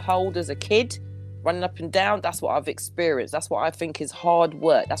used to hold as a kid, running up and down. That's what I've experienced. That's what I think is hard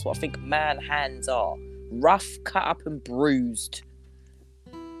work. That's what I think man hands are. Rough, cut up and bruised.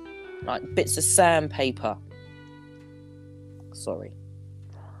 Like bits of sandpaper. Sorry.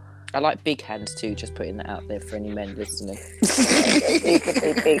 I like big hands too, just putting that out there for any men listening. You could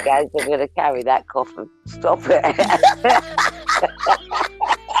be big hands, they're going to carry that coffin. Stop it.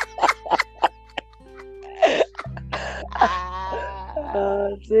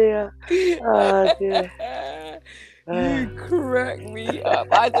 Oh dear. Oh dear. You crack me up.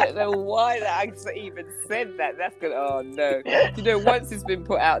 I don't know why that actor even said that. That's good. Oh no. Once it's been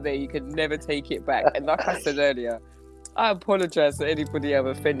put out there, you can never take it back. And like I said earlier, I apologise to anybody I've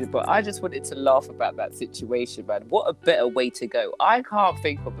offended, but I just wanted to laugh about that situation, man. What a better way to go. I can't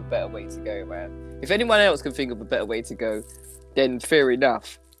think of a better way to go, man. If anyone else can think of a better way to go, then fair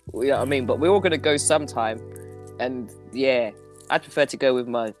enough. You know what I mean? But we're all going to go sometime. And yeah, I prefer to go with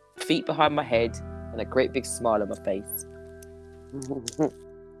my feet behind my head and a great big smile on my face.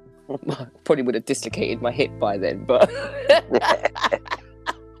 Probably would have dislocated my hip by then, but...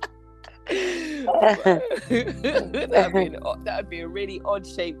 that'd be a really odd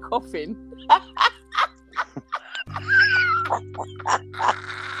shaped coffin.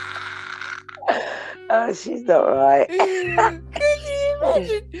 Oh, she's not right. Can you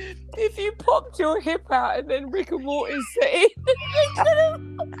imagine if you popped your hip out and then Rick and Morty set in?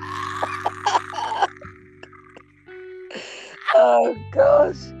 Oh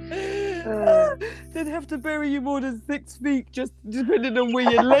gosh. They'd have to bury you more than 6 feet, just depending on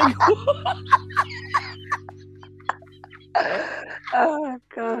where your leg was. Oh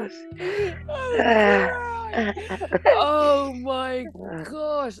gosh. Oh my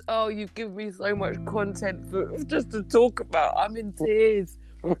gosh. Oh, you've given me so much content just to talk about. I'm in tears.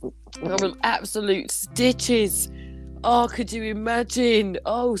 I'm in absolute stitches. Oh, could you imagine?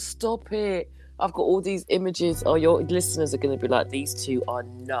 Oh, stop it. I've got all these images. Oh, your listeners are going to be like, these two are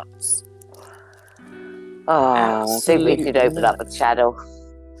nuts. Oh, I think we should open up a channel.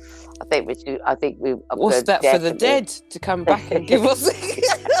 I think we should. What's that for the dead to come back and give us?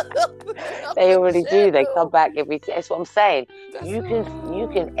 They already do. They come back every. That's what I'm saying. You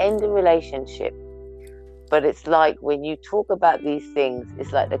can end a relationship, but it's like when you talk about these things,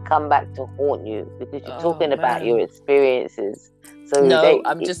 it's like they come back to haunt you because you're talking about your experiences. So no,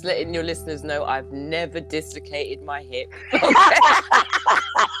 I'm just letting your listeners know I've never dislocated my hip.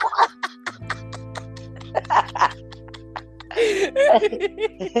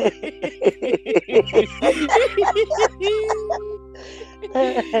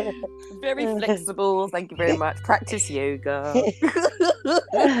 Very flexible, thank you very much. Practice yoga.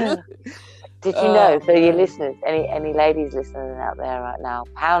 Did you know? So your listeners, any ladies listening out there right now,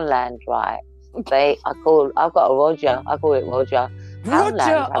 Poundland, right? I've got a Roger. I call it Roger.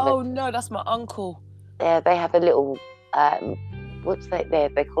 Roger. Oh no, that's my uncle. Yeah, they have a little what's that there?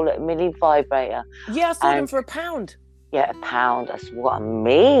 They call it a mini vibrator. Yeah, I sold them for £1. Yeah, £1. That's what I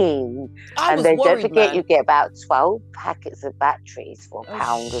mean. I And was then don't worried, forget, man. you get about 12 packets of batteries for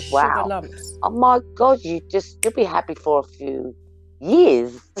 £1 as Sugar well. lumps. Oh my God, you'll be happy for a few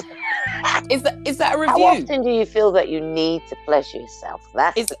years. Is that a review? How often do you feel that you need to pleasure yourself?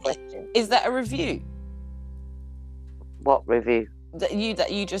 That's the question. Is that a review? What review? That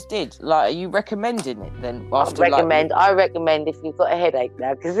you just did? Like, are you recommending it then? I recommend if you've got a headache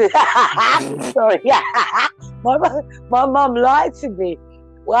now, because sorry, my mum lied to me.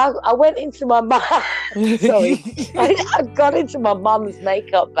 Well, I went into my mum. Sorry, I got into my mum's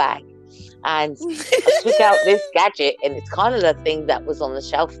makeup bag, and I took out this gadget, and it's kind of the thing that was on the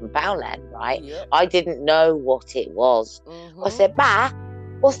shelf from Poundland, right? Yep. I didn't know what it was. I said, "Ma,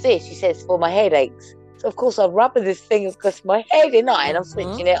 what's this?" She says, "For my headaches." So of course I'm rubbing this thing across my head, and I'm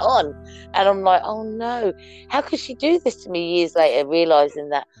switching it on, and I'm like, "Oh no, how could she do this to me?" Years later, realizing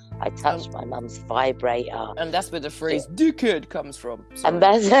that I touched my mum's vibrator, and that's where the phrase "dickhead" comes from. Sorry. And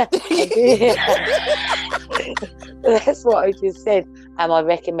that's what I just said. Am I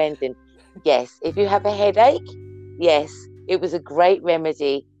recommending? Yes. If you have a headache, yes, it was a great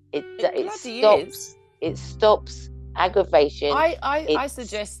remedy. It stops aggravation. I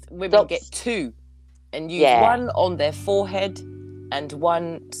suggest women get 2 and use one on their forehead and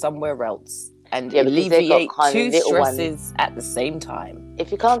one somewhere else, and alleviate 2 stresses at the same time.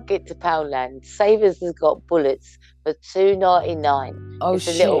 If you can't get to Poundland, Savers has got bullets for $2.99. Oh,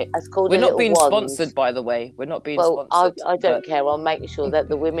 shit. We're not being sponsored, by the way. We're not being sponsored. I don't care. I'm making sure that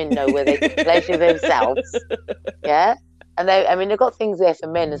the women know where they can pleasure themselves. Yeah? And they've got things there for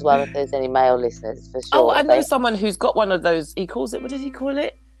men as well, if there's any male listeners, for sure. Oh, I know someone who's got one of those. He calls it, what does he call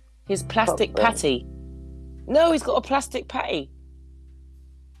it? His plastic patty. No, he's got a plastic patty.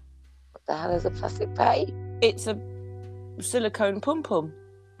 What the hell is a plastic patty? It's a silicone pum-pum,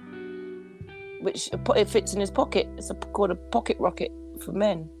 which it fits in his pocket. It's called a pocket rocket for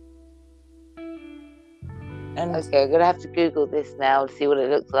men. And okay, I'm going to have to Google this now to see what it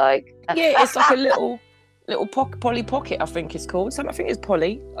looks like. Yeah, it's like a little Polly Pocket, I think it's called. I think it's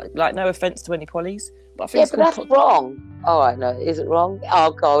Polly. Like, no offence to any Pollys, but I think it's called. That's wrong. Oh, I know. Is it wrong?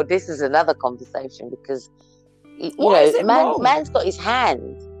 Oh God, this is another conversation, because man's got his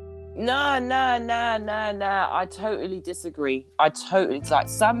hand. No. I totally disagree. It's like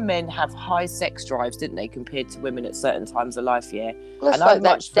some men have high sex drives, didn't they, compared to women at certain times of life, yeah? Well, that's like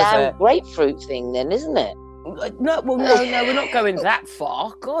that damn grapefruit thing then, isn't it? No, we're not going that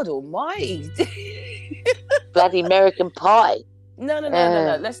far. God almighty. Bloody American Pie. No.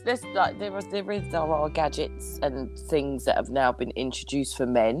 Let's like there are gadgets and things that have now been introduced for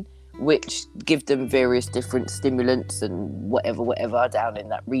men, which give them various different stimulants and whatever down in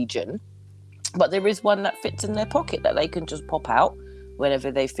that region. But there is one that fits in their pocket that they can just pop out whenever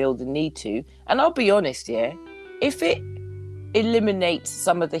they feel the need to. And I'll be honest, yeah, if it eliminates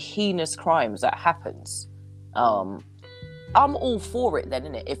some of the heinous crimes that happens, I'm all for it then,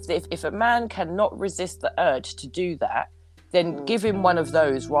 innit? If a man cannot resist the urge to do that, then give him one of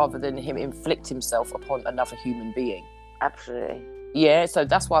those rather than him inflict himself upon another human being. Absolutely. Yeah, so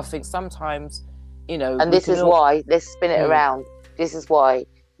that's why I think sometimes, And this is why, let's spin it around. This is why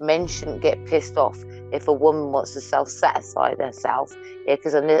men shouldn't get pissed off if a woman wants to self-satisfy herself. Yeah,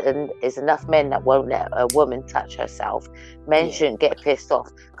 because there's enough men that won't let a woman touch herself. Men shouldn't get pissed off,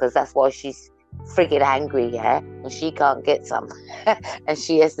 because that's why she's friggin' angry, yeah, and she can't get some, and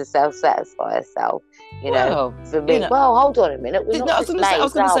she has to self-satisfy herself. Well, hold on a minute. We're not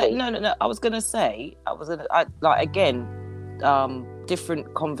slaves, are we? No. I was gonna say,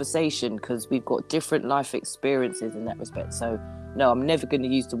 different conversation, because we've got different life experiences in that respect. So no, I'm never going to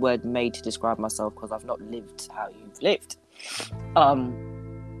use the word "maid" to describe myself, because I've not lived how you've lived.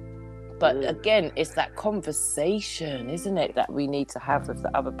 But again, it's that conversation, isn't it, that we need to have with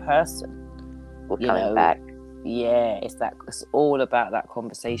the other person. We're coming back. Yeah, it's all about that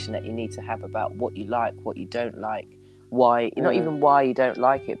conversation that you need to have about what you like, what you don't like, why, not even why you don't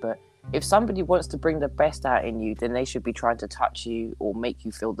like it, but if somebody wants to bring the best out in you, then they should be trying to touch you or make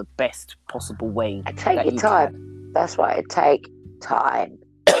you feel the best possible way. Take your time. That's right. It take time.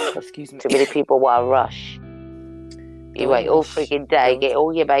 Excuse me. Too many people want to rush. You wait all freaking day, get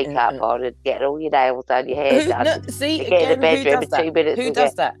all your makeup on, and get all your nails done, your hair done. Get in the bedroom in 2 minutes. Who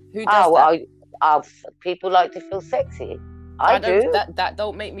does that? People like to feel sexy. I do. That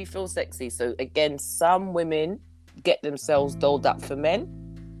don't make me feel sexy. So again, some women get themselves dolled up for men.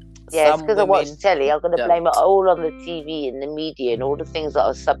 Yeah, it's because I watch telly. I'm going to blame it all on the TV and the media and all the things that I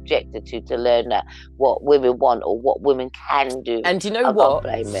was subjected to learn that what women want or what women can do. And you know what?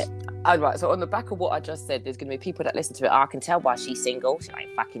 I can't blame it. Oh, right, so on the back of what I just said, there's going to be people that listen to it. I can tell why she's single. She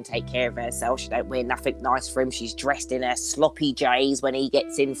don't fucking take care of herself. She don't wear nothing nice for him. She's dressed in her sloppy J's when he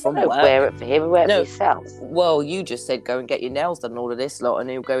gets in from work. Wear it for him, wear it for yourself. Well, you just said go and get your nails done and all of this lot, and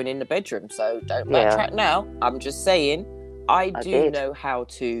he'll go in the bedroom. So don't backtrack now. I'm just saying, I do know how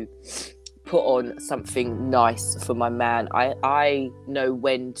to put on something nice for my man. I know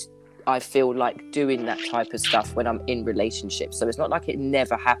when I feel like doing that type of stuff when I'm in relationships. So it's not like it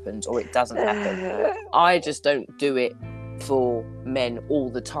never happens or it doesn't happen. I just don't do it for men all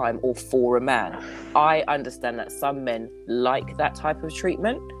the time or for a man. I understand that some men like that type of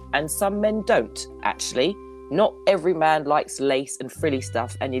treatment and some men don't, actually. Not every man likes lace and frilly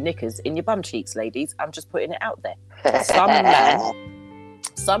stuff and your knickers in your bum cheeks, ladies. I'm just putting it out there.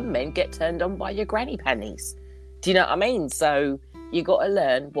 Some men get turned on by your granny panties. Do you know what I mean? So you got to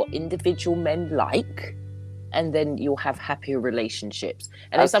learn what individual men like, and then you'll have happier relationships.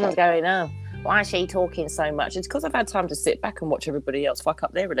 And if someone's going, oh, why is she talking so much? It's because I've had time to sit back and watch everybody else fuck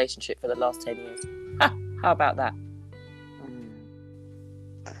up their relationship for the last 10 years. How about that?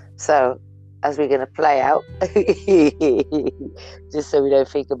 So, as we're going to play out, just so we don't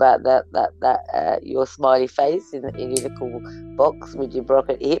think about that your smiley face in your little box with your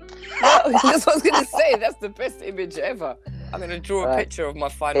broken hip. Well, that's what I was going to say. That's the best image ever. I'm going to draw a picture of my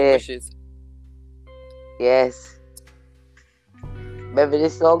final wishes. Yes. Remember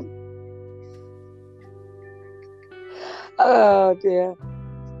this song? Oh dear.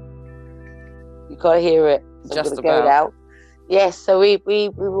 You can't hear it. So Just I'm going to go now. Yes, so we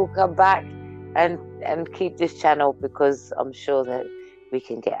will come back and keep this channel because I'm sure that we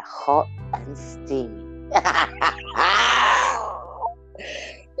can get hot and steamy.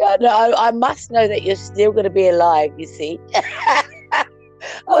 No, I must know that you're still going to be alive, you see.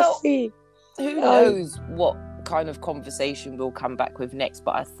 Well, see. Who knows what kind of conversation we'll come back with next,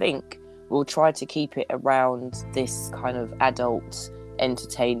 but I think we'll try to keep it around this kind of adult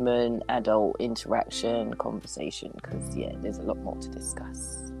entertainment, adult interaction conversation, because, there's a lot more to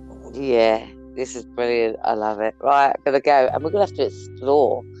discuss. Yeah, this is brilliant. I love it. Right, I'm going to go. And we're going to have to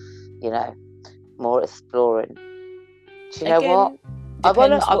explore, more exploring. Do you know what? I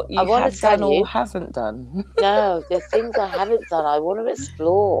want to tell you. Or haven't done. No, there's things I haven't done. I want to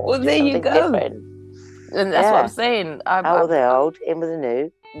explore. Well, there you go. Different. And that's what I'm saying. Out of the old, in with the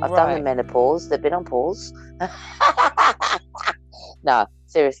new. I've done the menopause. They've been on pause. No,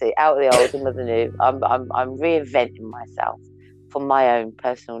 seriously, out of the old, in with the new. I'm reinventing myself for my own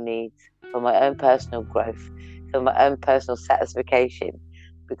personal needs, for my own personal growth, for my own personal satisfaction,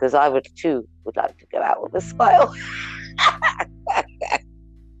 because I would like to go out with a smile.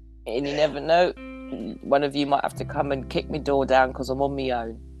 And you never know, one of you might have to come and kick my door down because I'm on my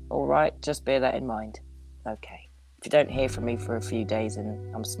own. All right, just bear that in mind. Okay. If you don't hear from me for a few days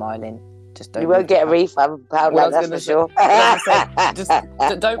and I'm smiling, just don't. You won't get a refund, pal. That's for sure. Just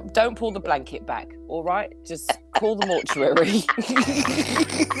don't pull the blanket back. All right, just call the mortuary.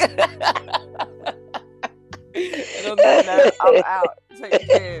 And on that note, I'm out. Take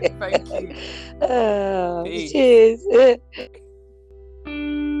care. Thank you. Cheers.